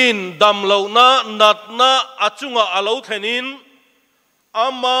min dam lo na nat na achunga alo thenin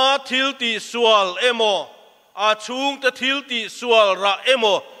ama thilti sual emo a chung te thilti sual ra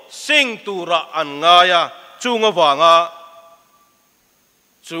emo sing tura an ngaya chunga wanga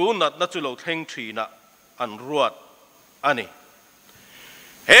chu nat na chu lo theng thina an ruat ani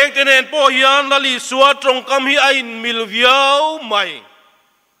heng tenen po hian lali suwa trong kam hi ain milviau mai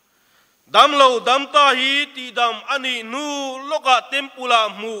dam lo dam ta hi ti dam ani nu loka tempula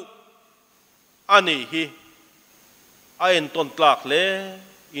mu ani hi ain ton tlak le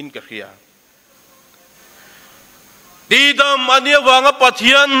in ka khia ti dam ani wanga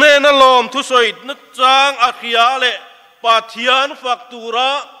pathian ne na lom thu soit na chang a khia le pathian faktura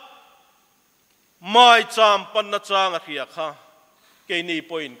mai cham pan na chang a khia kha cái này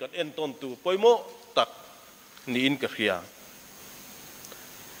point cái en ton tu poi mo tak ni in ka khia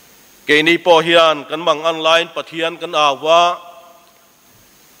cái này po hian kan mang online pathian kan awa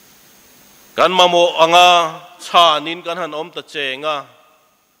kan mamo anga chanin kan han om ta chenga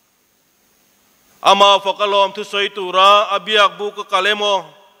ama fokalom thu soi tura abiak bu ka kalemo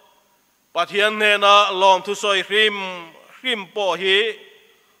pathian ne na lom thu soi hrim po hi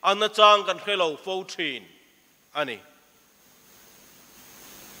an chang kan khelo fo thin ani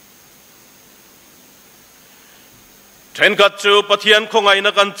Then kat chu pathian khongai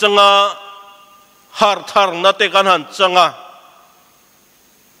na kan changa har thar na te kan han changa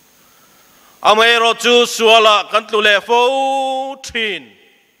amai ro chu suala kan tu le fo thin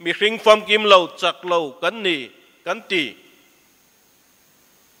mi hring fam kim lo chak lo kan ni kan ti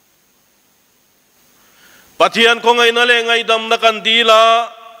pathian ko ngai na le ngai dam na kan di la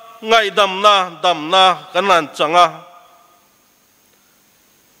ngai dam na kan han changa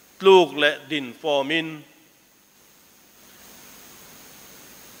ลูกและดินฟอร์มิน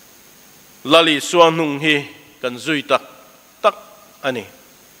ลลิสวนุงฮีกันจุยตักอันนี้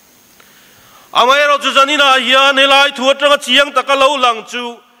อามาเราจะจันนี่นะเฮียในลายถั่วตระเจียงตะกะเล่าหลังจู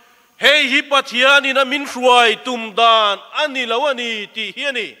เฮฮิปัทยานี่นะมินรวยตุมดานอันนี้แล้วอันนี้ที่เฮีย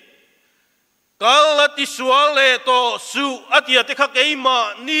นี่กาลติสวาเลโตสุอัติยาเตคักเอมา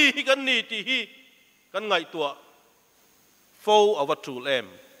นี่กันนี่ที่ฮีกันไงตัวโฟอวัตถุเลม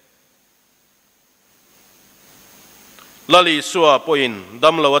ลลิสวาปอินดั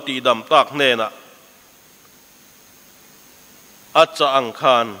มลาวตีดัมตากเนนะอาจจะอังค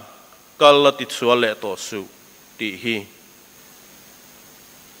ารกัลติสวาเลโตสุตีฮี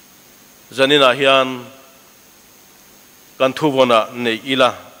จันนินาฮิอันกันทุบนะในอิล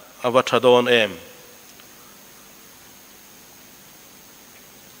ะอวัชดอนเอม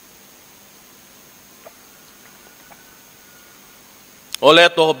โอเล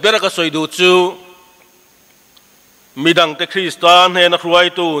โตเบรกสวยดูจูมีดังแต่คริสตานเฮนักรวย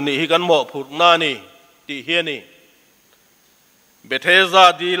ตูนี่ฮิกันหมอผุดนานี่ตีเฮียนี่เบเทซา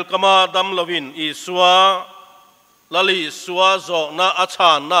ดีลกมาดัมลวินอิสวาลลิสวาโจนาอาช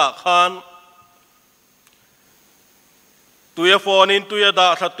านนาคานตุยฟอนินตุยดา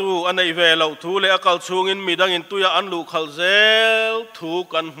ทัตูอันในเวลาทูเลอกัลชูงินมีดังอินตุยอันลูกขัลเซลทู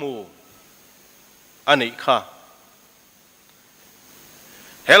กันหูอันนี้ค่ะ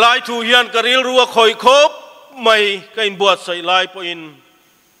เฮลัยทูเฮียนกริลรัวคอยคบไม่ก็อินบวชใส่ลายปอิน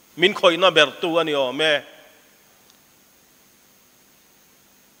มินคอยน่าเบิร์ตัวนี่อ๋อแม่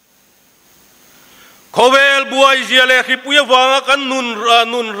ขเวลบัวอิเจียเลขิปุยวางกันนุน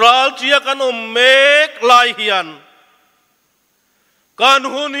รัลเจียกันอมเมกลายเฮียนการ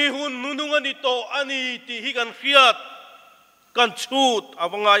หุนนุงอันนี้โตอันนี้ที่ฮิกันเครียดกันชูดอ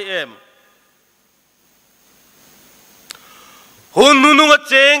วังไงเอ็มหุนนุง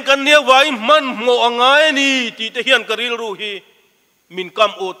เจงกันเนี่ยไว้มันโง่ง่ายนี่ที่เฮียนกริลรูฮีมินก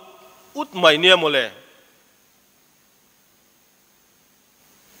ำอุดไม่เนี่ยโมเล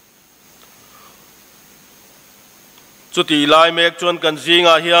จุดที่ลายเมกชวนกันซิง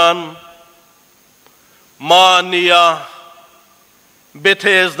อาเฮียนมาเนียเบเท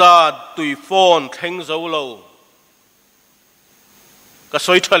สดาตุยฟอนเทงเจ้าโลก็ส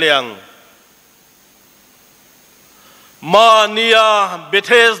วยทะเลงมาเนียเบเ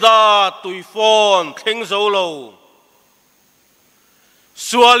ทสดาตุยฟอนเทงเจ้าโลส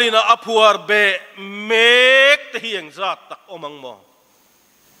วาลินาอภัวร์เบเมกเทียงจัดตักอมังมอ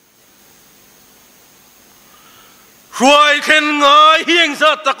รวยเข็นง่ายเฮียง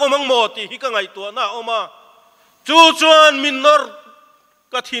จัดตักอมังมอที่ฮิกังไงตัวน่าอมาจูจวนมินนอร์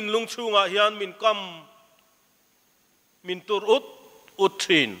กฐินลุงชูงาเฮียนมินกำมินตุรอุด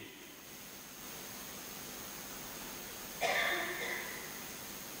ทิน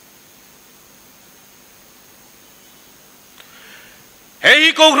เฮ้ย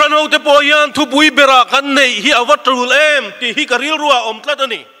กูครันเอาแต่ปอยันทุบุยเบรากันในฮิอวัตรุลเอ็มที่ฮิการิลรัวอมตลัด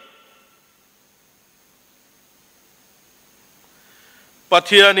นี่ปั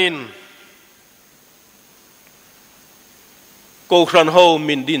ทยานินกูครันเอา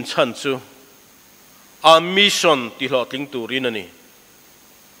มินดินชันซูอามิชอนที่หลอดลิงตูรินันนี่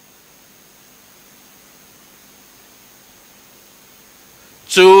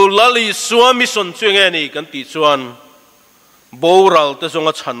จูลลิสวามิชอนช่วยไงนี่กันติชวนโบราลเตจง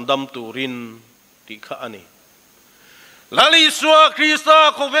aฉันดำตูรินติข้าอันนี้ลลิสวาคริสตา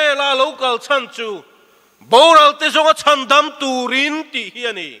โคเวลาโลกัลชันจูโบราลเตจงaฉันดำตูรินติเฮีย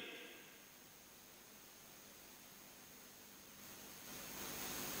นี่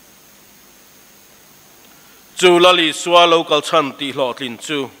จูลลิสวาโลกัลชันติหลอดลิน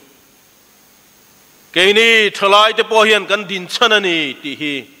จูเกนี่ทลายเตปอเฮียนกันดินชันนี่ติ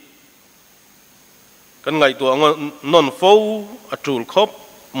ฮีกันไงตัวนนฟูอจูลคบ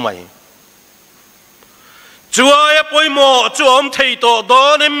ใหม่จัวยับไปหมอจวมเทยโตดอ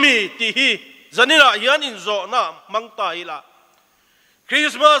นมีตีฮีจันนี่ละยันอินโซนะมังตายละคริ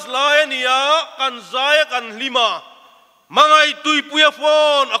สต์มาสลายนี่ยกันใจกันลิมามังไอตุยปุยฟอ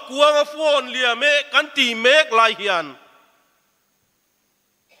นอกัวงฟอนเลียเมกันตีเมกลายยัน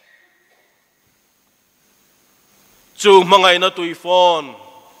จูมังไอนะตุยฟอน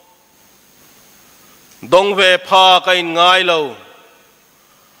ดงเวพากันง่ายเรา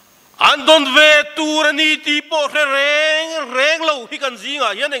an don ve tura ni ti po reng lo hi kan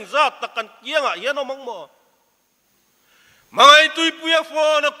zinga hian eng zat tak kan kianga hian omang mo mangai tui puya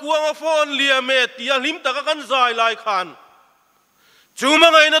phone kuanga phone liame tia lim tak kan zai lai khan chu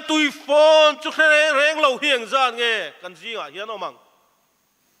mangai na tui phone chu reng lo hi eng zat nge kan zinga hian omang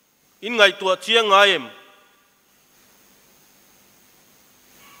in ngai tua chiang ngai em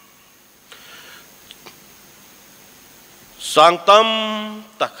sang tam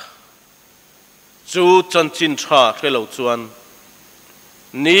tak chu chan chin tha khelo chuan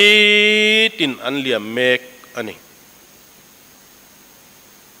ni tin an liam mek ani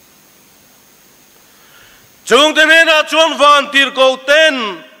chung te na chuan van tir ko ten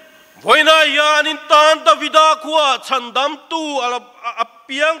voina yan in tan davida khuwa chandam tu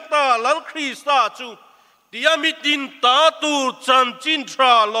apiang ta lal krista chu diamitin ta tu chan chin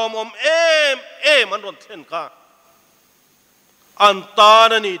tha lom om em an ron thlen ka an ta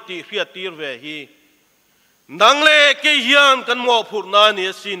na ni ti khia tir ve hi nang le ke hian kan mo phur na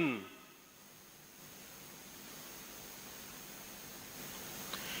ni sin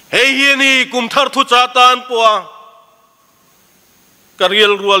hei hi ni kumthar Thuchah tan puwa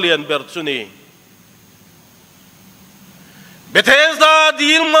kariel rualian ber chuni Bethesda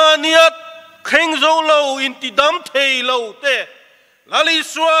dilma niat kheng zo lo in ti dam thei lo te lali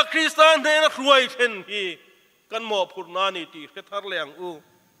swa Kristan ne na hruai then hi kan mo phur na ni ti khethar leng u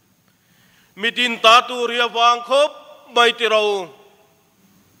mitin ta tu ria wang khop mai ti ro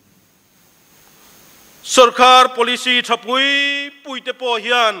sarkar policy thapui puite po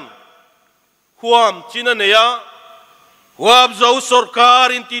hian huam china neya huab zo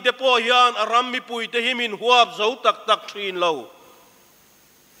sarkar in ti te po hian aram mi puite himin huab zo tak tak thin lo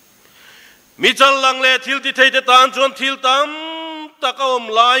mi chal lang le thil ti thei te tan chon thil tam takom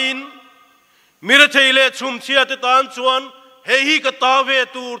lain mira theile chum chia te tan chuan hei hi ka ta ve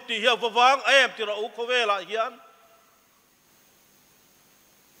tur ti hi wawang em ti ra u khowela hian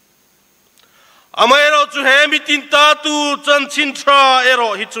amaero chu he mi tin ta tu chan chin tha ero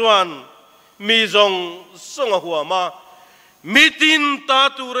hi chuan mi zong songa huwa ma mi tin ta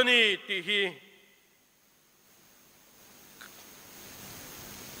tu rani ti hi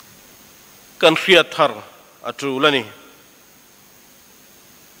kan khriat thar atu lani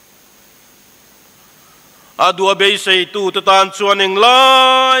adua be sei tu ta tan chuan eng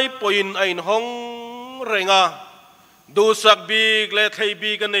lai poin ain hong renga du sak big le thei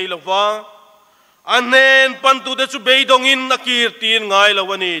bi kan nei lova anen pan tu de chu be dong in akir tin ngai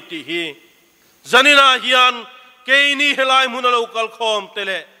lawani ti hi zanina hian ke ni helai mun local khom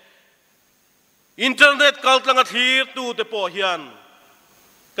tele internet kal tlanga thir tu te po hian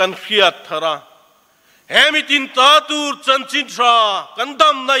kan khiat thara hemitin ta tur chan chin tha kan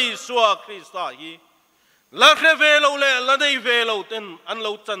dam nai suwa krista hi la khe ve lo le la nei ve lo ten an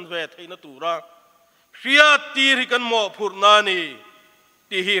lo chan ve theina tura khiat tir hi kan mo phur na ni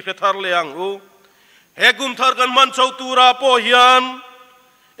ti hi khethar leang u he Kumthar kan man chau tura po hian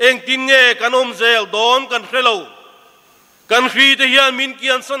eng tin nge kan om zel dom kan khelo kan khri te hian min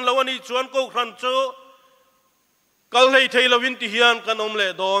kian san lawani chuan ko khran chu kal hei thei lawin ti hian kan om le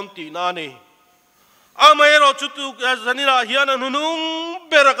dom ti na ni amai ro chu tu zanira hian anunung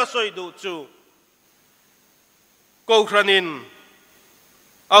beraka soi du chu ko khranin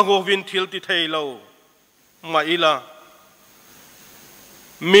a huhovin thil ti thei lo ma ila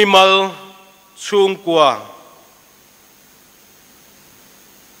mimal chhung kwa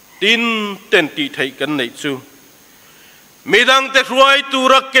tin ten ti thei kan nei chu midang te Hruaitu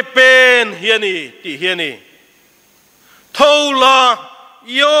rak ke pen hiani ti hiani thola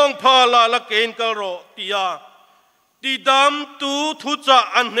yong phala la ken kal ro tia ti dam tu Thuchah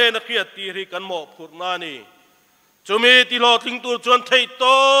an ne na khia ti ri kan mo phur na ni chumi ti lo thing tur chuan thei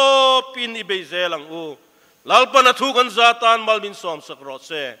to pin i be zelang u lalpana thu kan zatan malmin som sak ro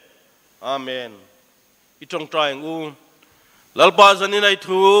se amen itong trying u lalpa zanin ai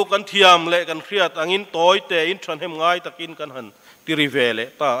thu kan thiam le kan khriat angin toy te in than hem ngai takin kan han ti rivele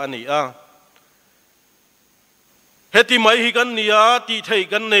ta ani a heti mai hi kan nia ti thei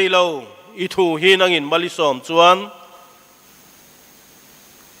kan nei lo i thu hi nangin malisom chuan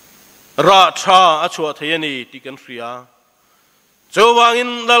ra tha a chua theiani ti kan khria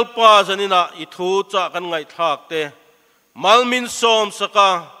chowangin lalpa zanina i thu cha kan ngai thak te malmin som saka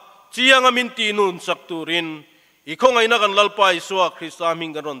chiang amin ti nun sak turin i khongai na kan lalpai suwa Krista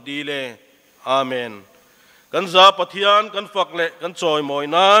ming kan ron dile amen kan za pathian kan fakle kan choi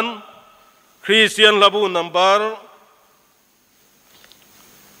moinan Christian labu number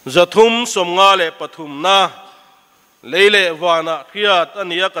zathum somnga le pathum na leile wana khiat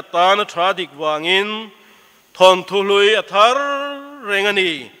ania katana tradik wangin thon thului athar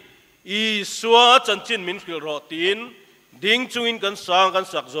rengani i xua chân chín min khil ro tin ding chuin kan sang kan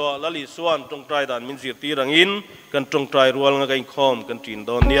sak zo lali suan trong trai dan min zir ti rangin kan trong trai rual nga kan khom kan tin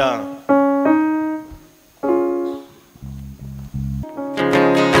don nia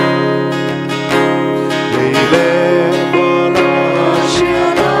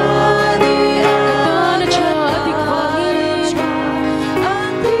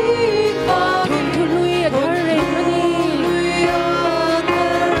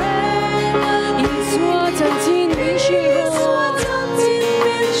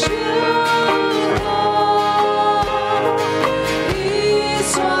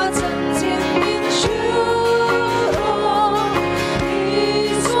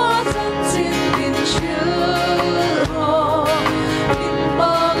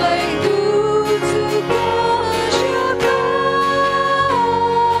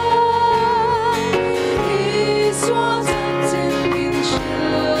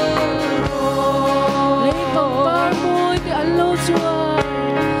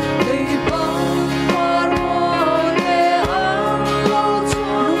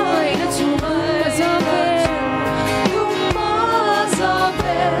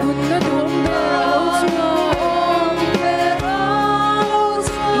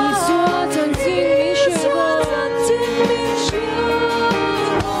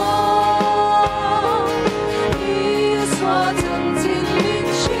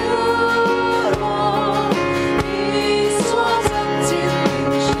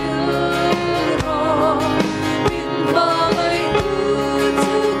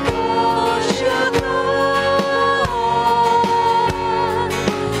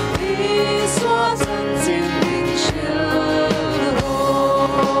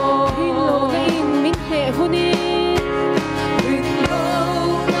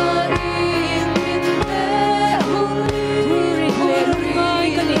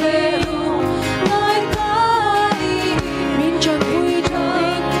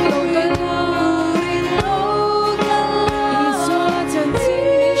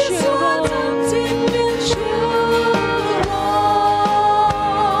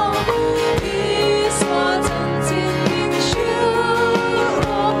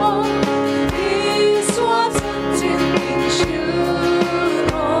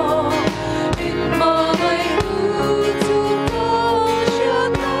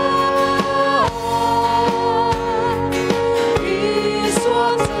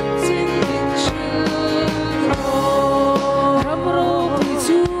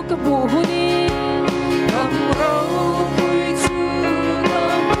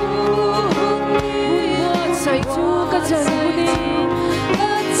Hãy subscribe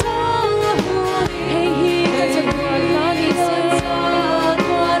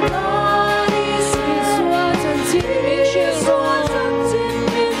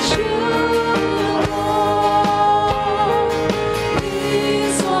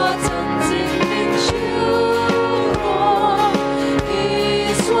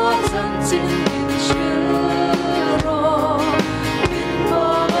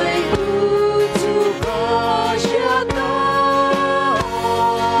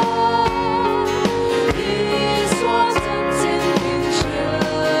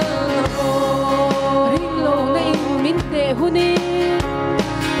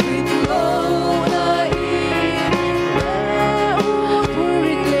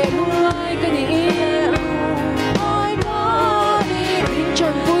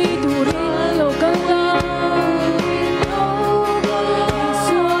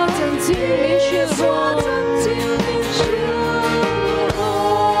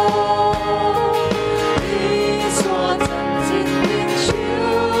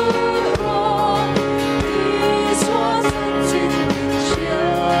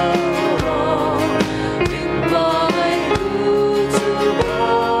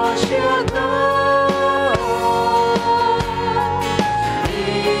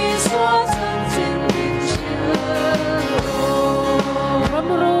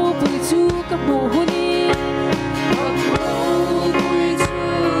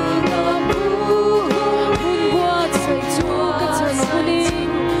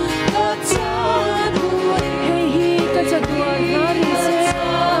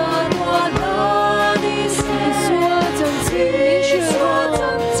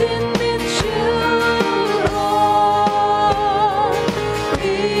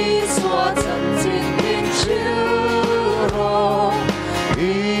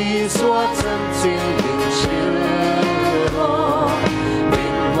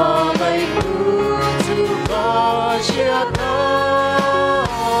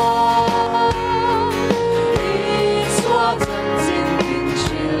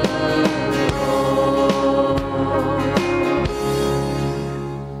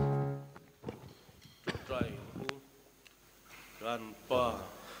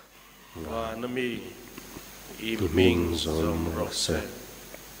và nami iming zom rose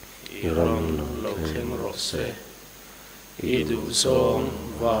iram lo khen rose idu zong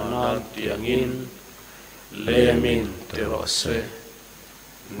và nan tiangin lemin te rose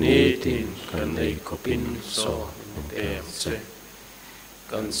ni tin kan nei kopin so tem se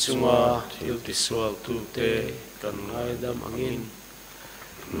kan sunga thil ti swal tu te kan ngai dam angin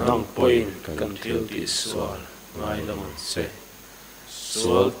nang point kan thil ti swal ngai dam se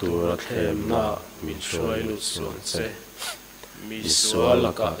swal tura them na min shoi lu suan se mi swal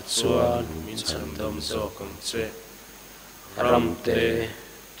ka chuan min chan dam zo kan che ram te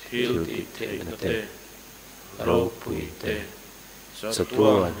thil ti theih te ro pui te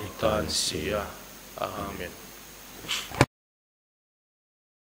chatuan tan sia amen